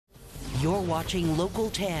You're watching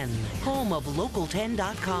Local 10, home of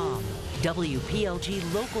Local10.com.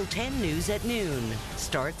 WPLG Local 10 News at noon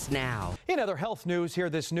starts now. In other health news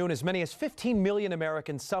here this noon, as many as 15 million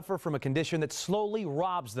Americans suffer from a condition that slowly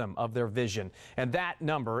robs them of their vision. And that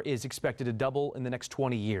number is expected to double in the next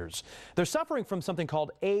 20 years. They're suffering from something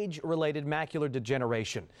called age-related macular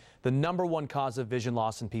degeneration, the #1 cause of vision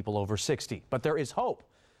loss in people over 60. But there is hope.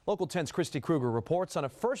 Local 10's Christy Kruger reports on a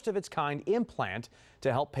first-of-its-kind implant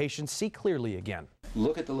to help patients see clearly again.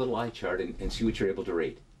 Look at the little eye chart and see what you're able to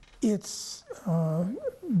read. It's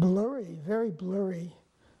blurry, very blurry,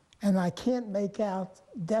 and I can't make out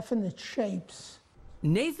definite shapes.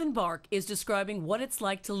 Nathan Marc is describing what it's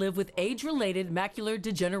like to live with age-related macular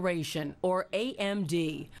degeneration, or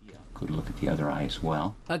AMD. Could look at the other eye as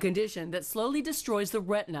well. A condition that slowly destroys the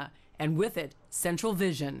retina, and with it, central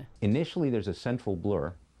vision. Initially, there's a central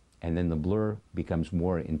blur, and then the blur becomes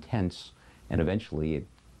more intense, and eventually it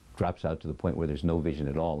drops out to the point where there's no vision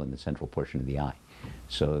at all in the central portion of the eye.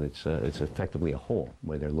 So it's effectively a hole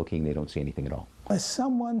where they're looking, they don't see anything at all. As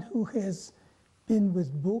someone who has been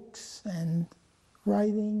with books and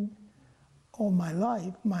writing all my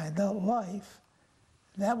life, my adult life,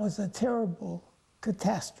 that was a terrible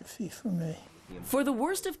catastrophe for me. For the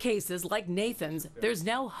worst of cases like Nathan's, there's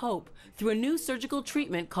now hope through a new surgical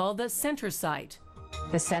treatment called the CentraSight.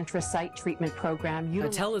 The CentraSight treatment program. A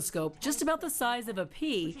telescope just about the size of a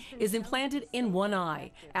pea is implanted in one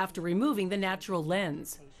eye after removing the natural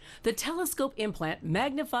lens. The telescope implant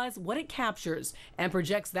magnifies what it captures and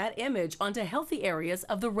projects that image onto healthy areas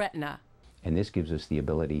of the retina. And this gives us the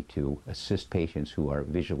ability to assist patients who are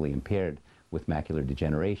visually impaired with macular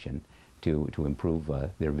degeneration to improve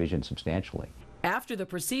their vision substantially. After the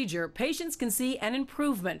procedure, patients can see an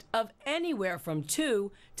improvement of anywhere from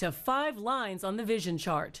 2 to 5 lines on the vision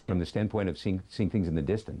chart. From the standpoint of seeing things in the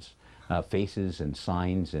distance, faces and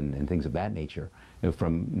signs and things of that nature,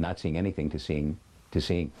 from not seeing anything to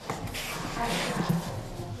seeing.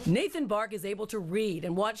 Nathan Marc is able to read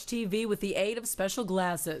and watch TV with the aid of special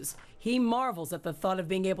glasses. He marvels at the thought of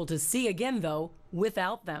being able to see again, though,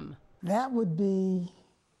 without them. That would be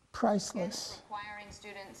priceless. Requiring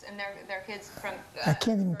students and their kids from I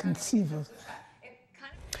can't even conceive of it.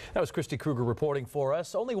 That was Christy Kruger reporting for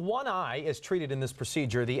us. Only one eye is treated in this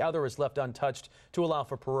procedure. The other is left untouched to allow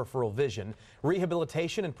for peripheral vision.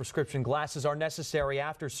 Rehabilitation and prescription glasses are necessary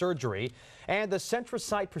after surgery. And the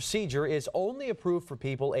CentraSight procedure is only approved for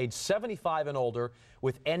people age 75 and older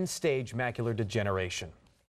with end-stage macular degeneration.